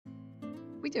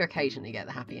We do occasionally get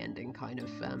the happy ending kind of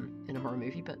in a horror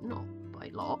movie, but not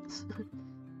by lots.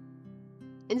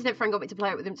 Internet friend got me to play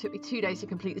it with him. It took me 2 days to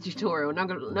complete the tutorial. No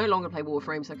longer play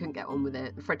Warframe, so I couldn't get on with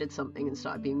it. Fred did something and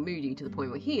started being moody to the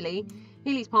point where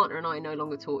Healy's partner, and I no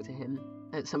longer talk to him.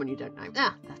 Someone you don't know.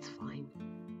 Ah, that's fine.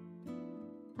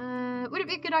 Would it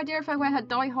be a good idea if I wear her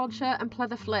Die Hard shirt and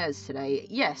pleather flares today?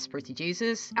 Yes, Pretty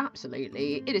Jesus,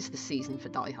 absolutely. It is the season for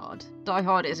Die Hard. Die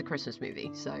Hard is a Christmas movie,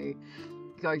 so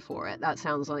go for it. That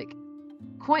sounds like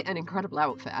quite an incredible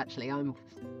outfit, actually. I'm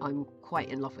quite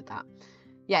in love with that.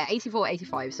 Yeah, 84,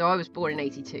 85. So I was born in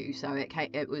 82, so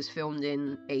it was filmed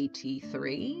in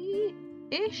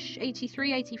 83-ish,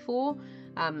 83, 84,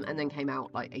 and then came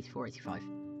out like 84, 85.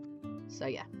 So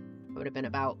yeah, I would have been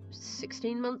about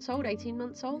 16 months old, 18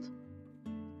 months old.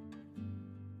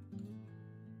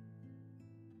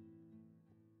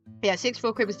 Yeah,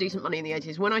 64 quid was decent money in the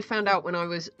 80s. When I found out when I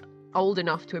was old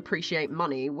enough to appreciate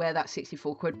money, where that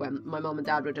 64 quid went, my mum and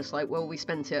dad were just like, well, we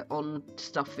spent it on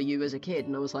stuff for you as a kid.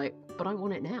 And I was like, but I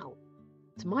want it now.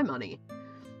 It's my money.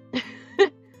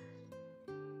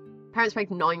 Parents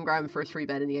paid 9 grand for a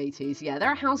 3-bed in the 80s. Yeah,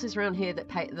 there are houses around here that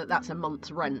pay that's a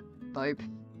month's rent, though.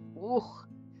 Ooh.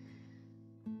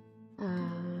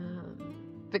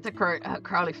 Victor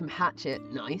Crowley from Hatchet.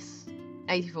 Nice.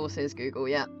 84 says Google,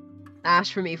 yeah.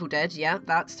 Ash from Evil Dead, yeah,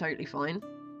 that's totally fine.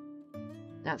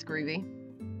 That's groovy.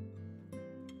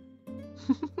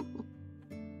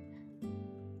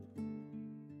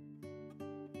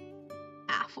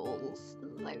 Apples,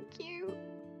 so cute.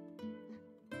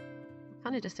 I'm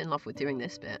kind of just in love with doing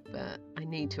this bit, but I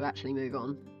need to actually move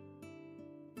on.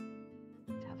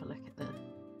 Let's have a look at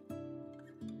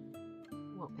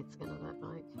what it's gonna look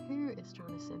like. Who is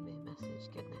trying to send me a message?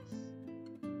 Goodness.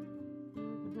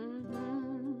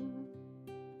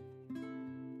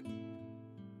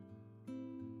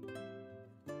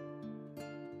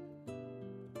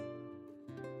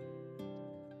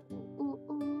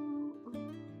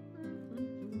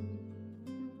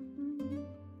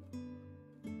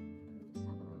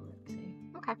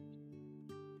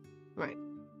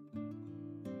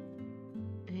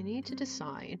 To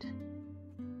decide.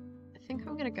 I think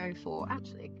I'm gonna go for,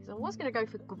 actually, because I was gonna go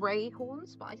for grey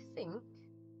horns, but I think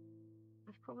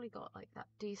I've probably got like that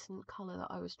decent colour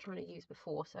that I was trying to use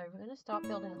before, so we're gonna start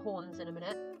building horns in a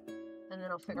minute, and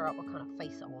then I'll figure out what kind of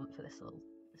face I want for this little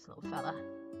fella.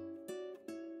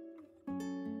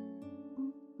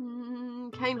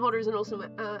 Kane Hodder is an awesome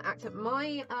actor.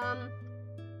 My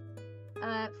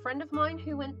friend of mine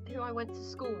who I went to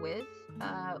school with,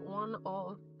 one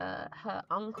of her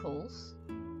uncles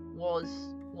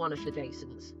was one of the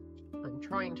Jasons. I'm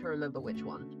trying to remember which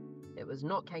one. It was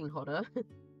not Kane Hodder.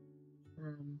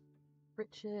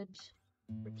 Richard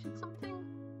something?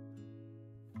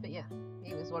 But yeah,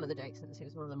 he was one of the Jasons. He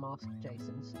was one of the masked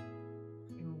Jasons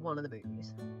in one of the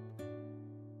movies.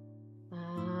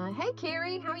 Hey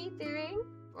Kiri, how are you doing?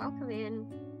 Welcome in.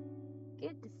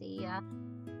 Good to see ya.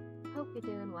 Hope you're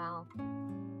doing well.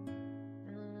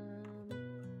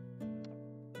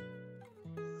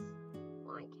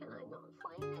 Why can I not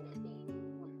find anything?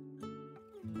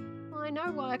 Well, I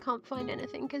know why I can't find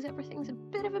anything, because everything's a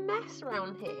bit of a mess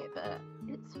around here, but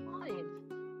it's fine.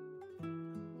 I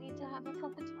need to have a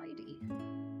proper tidy.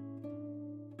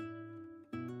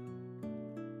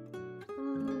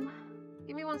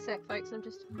 Give me 1 sec, folks. I'm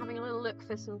just having a little look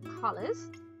for some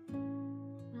colours.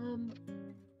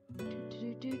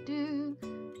 I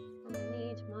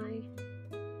need my...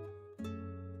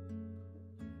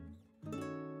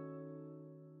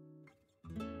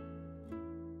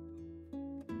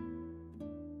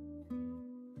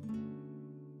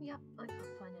 Yep, I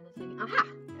can't find anything. Aha!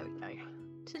 There we go.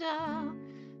 Ta-da!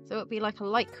 So it'll be like a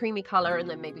light creamy colour and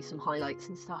then maybe some highlights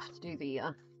and stuff to do the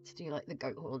like the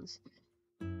goat horns.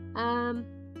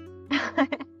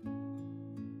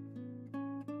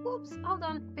 Whoops, hold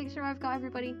on. Make sure I've got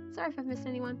everybody. Sorry if I've missed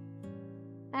anyone.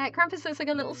 Krampus looks like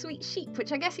a little sweet sheep,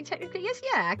 which I guess he technically is.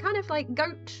 Yeah, kind of like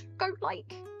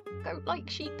goat-like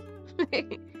sheep.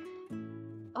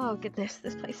 Oh goodness,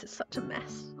 this place is such a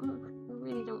mess. I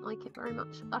really don't like it very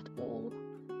much at all.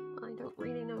 I don't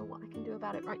really know what I can do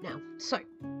about it right now. So,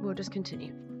 we'll just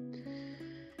continue.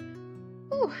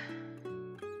 Ooh.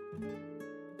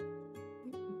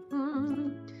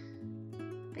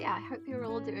 But yeah, I hope you're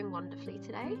all doing wonderfully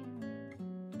today.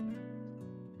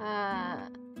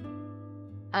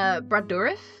 Brad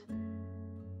Dourif?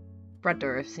 Brad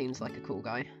Dourif seems like a cool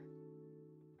guy.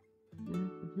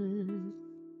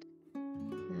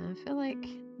 I feel like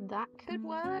that could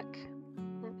work.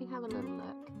 Let me have a little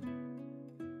look.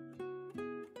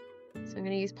 So I'm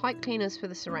going to use pipe cleaners for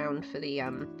the surround for the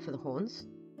horns.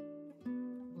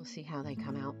 We'll see how they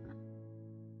come out.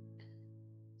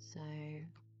 So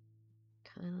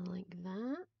kind of like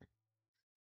that.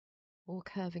 Or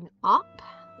curving up.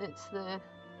 It's the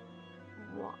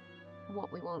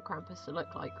what we want Krampus to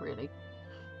look like, really.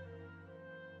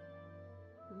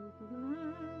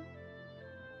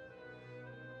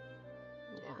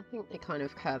 Yeah, I think they kind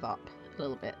of curve up a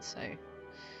little bit, so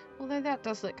although that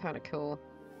does look kind of cool.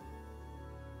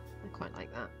 I quite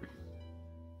like that.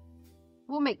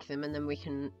 We'll make them and then we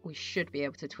should be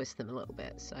able to twist them a little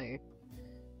bit. So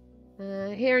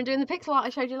here and doing the pixel art I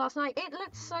showed you last night. It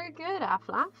looks so good,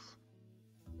 Aflaf.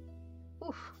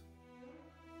 Oof.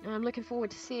 I'm looking forward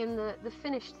to seeing the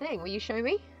finished thing. Will you show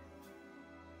me?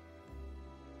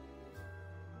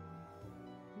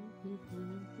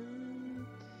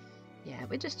 Yeah,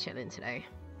 we're just chilling today.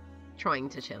 Trying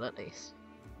to chill at least.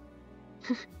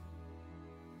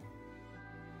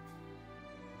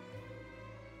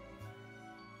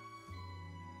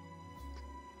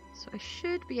 So I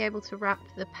should be able to wrap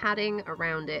the padding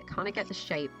around it, kind of get the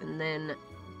shape, and then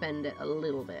bend it a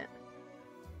little bit.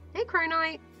 Hey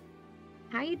Cronite!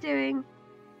 How you doing?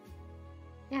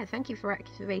 Yeah, thank you for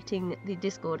activating the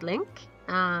Discord link.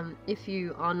 If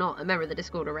you are not a member of the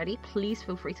Discord already, please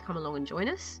feel free to come along and join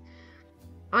us.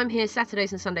 I'm here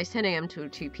Saturdays and Sundays 10 AM till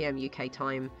 2 PM UK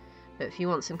time, but if you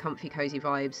want some comfy cozy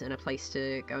vibes and a place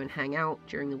to go and hang out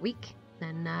during the week,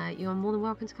 then you are more than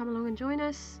welcome to come along and join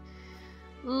us.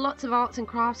 Lots of arts and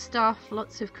crafts stuff,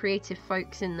 lots of creative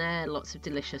folks in there, lots of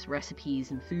delicious recipes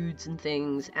and foods and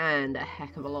things, and a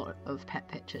heck of a lot of pet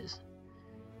pictures.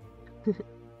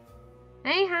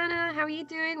 Hey Hannah, how are you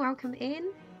doing? Welcome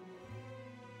in.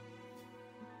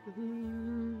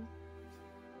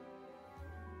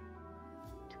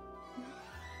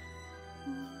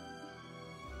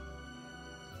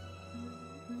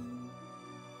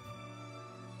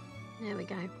 There we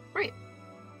go. Right.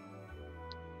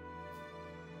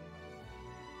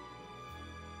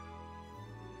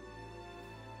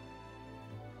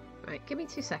 Right, give me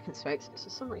 2 seconds, folks. For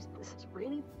some reason, this is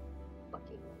really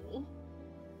bugging me.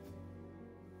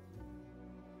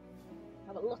 I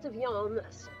have a lot of yarn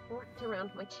that's wrapped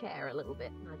around my chair a little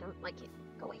bit, and I don't like it.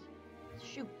 Go away.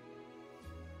 Shoo.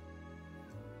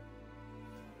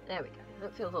 There we go.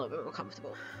 That feels a little bit more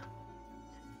comfortable.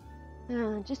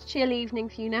 Just chill evening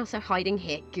for you now, so hiding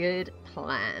here. Good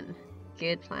plan.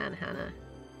 Good plan, Hannah.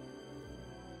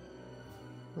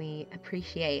 We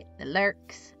appreciate the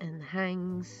lurks and the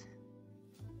hangs.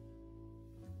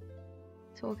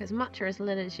 Talk as much or as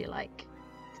little as you like.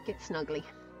 Let's get snuggly.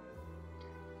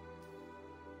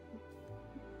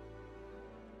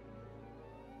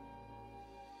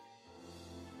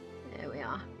 There we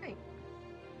are. Right.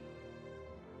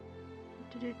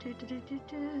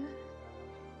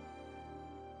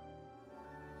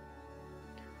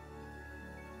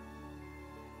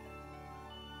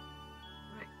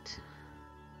 Right.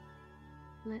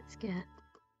 Let's get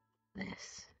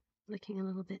this looking a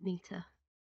little bit neater.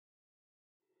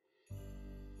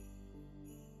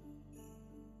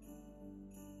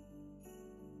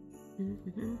 I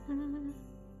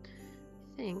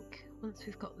think once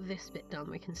we've got this bit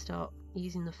done, we can start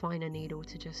using the finer needle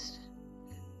to just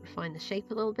refine the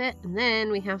shape a little bit, and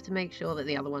then we have to make sure that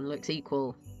the other one looks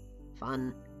equal.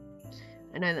 Fun.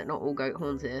 I know that not all goat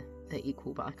horns are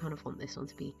equal, but I kind of want this one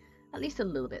to be at least a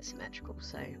little bit symmetrical,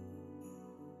 so...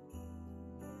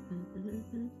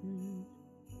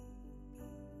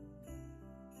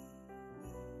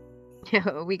 Yeah,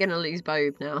 are we going to lose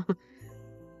Bob now?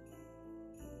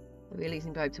 Are we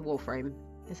losing Bob to Warframe?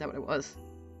 Is that what it was?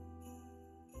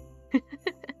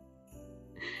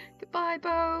 Goodbye,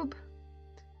 Bob.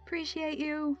 Appreciate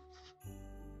you.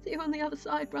 See you on the other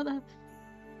side, brother.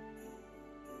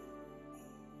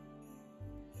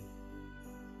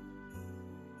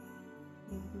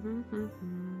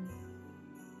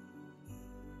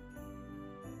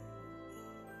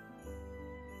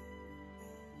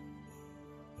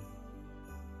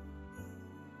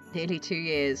 Nearly 2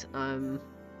 years.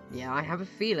 Yeah, I have a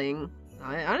feeling,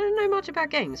 I don't know much about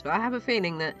games, but I have a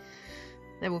feeling that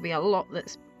there will be a lot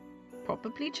that's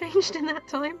probably changed in that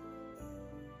time.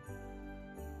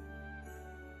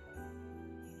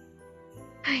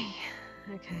 Hey,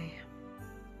 okay.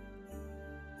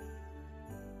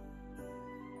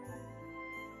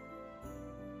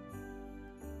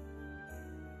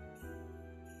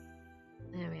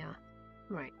 There we are.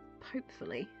 Right,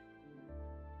 hopefully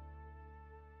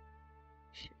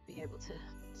should be able to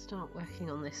start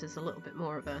working on this as a little bit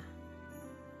more of a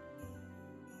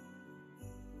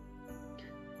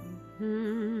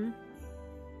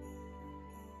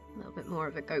little bit more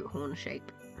of a goat horn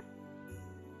shape.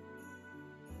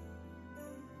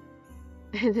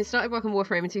 They started working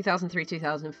Warframe in 2003,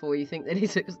 2004. You think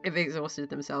that they've exhausted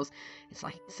themselves. It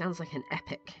sounds like an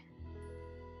epic.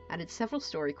 Added several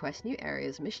story quests, new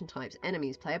areas, mission types,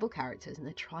 enemies, playable characters, and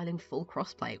they're trialing full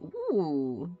crossplay.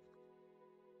 Ooh.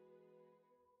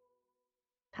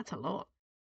 That's a lot.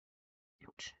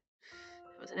 Ouch.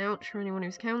 That was an ouch for anyone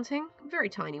who's counting. A very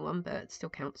tiny one, but it still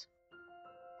counts.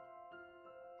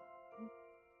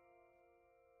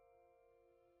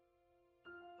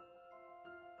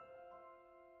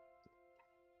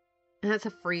 And that's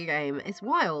a free game. It's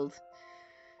wild.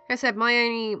 Like I said, my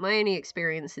only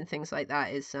experience in things like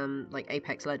that is like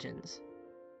Apex Legends,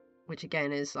 which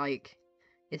again is like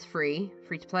it's free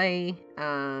to play,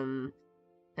 and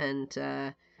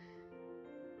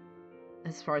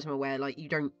as far as I'm aware, like you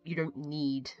don't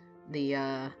need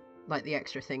the like the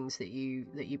extra things that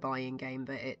you buy in game,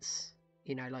 but it's,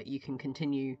 you know, like you can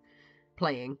continue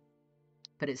playing,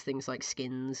 but it's things like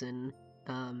skins and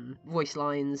voice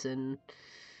lines and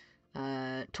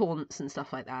taunts and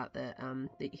stuff like that that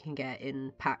you can get in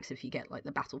packs if you get like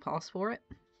the battle pass for it.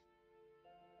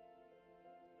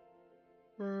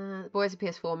 The boy has a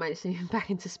PS4, managed to back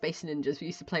into Space Ninjas. We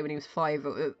used to play when he was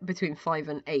between 5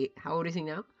 and 8. How old is he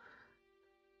now?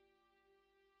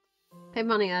 Paid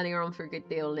money earlier on for a good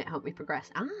deal and it helped me progress.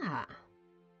 Ah!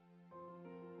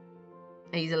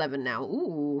 He's 11 now.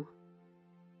 Ooh.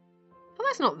 Well,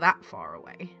 that's not that far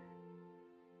away.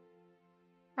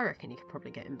 I reckon you could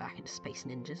probably get him back into Space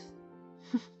Ninjas.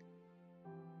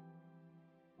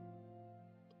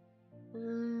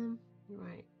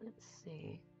 Right, let's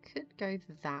see. Could go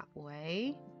that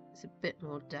way. It's a bit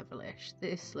more devilish.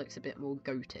 This looks a bit more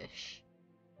goatish.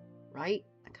 Right?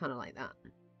 I kind of like that.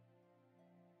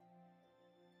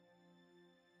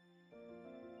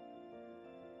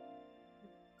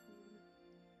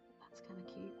 That's kind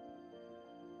of cute.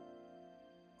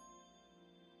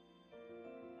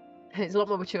 It's a lot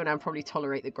more mature now and probably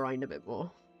tolerate the grind a bit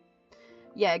more.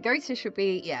 Yeah, goatish would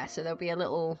be, yeah, so there'll be a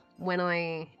little,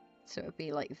 so it would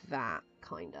be like that,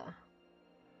 kinda.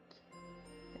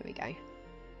 There we go.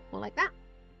 More like that.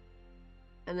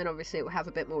 And then obviously it will have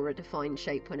a bit more of a defined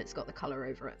shape when it's got the colour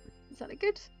over it. Does that look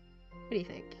good? What do you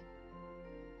think?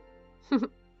 Where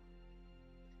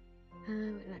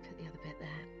did I put the other bit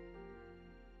there?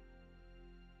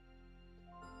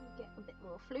 Get a bit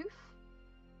more floof.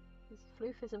 Because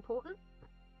floof is important.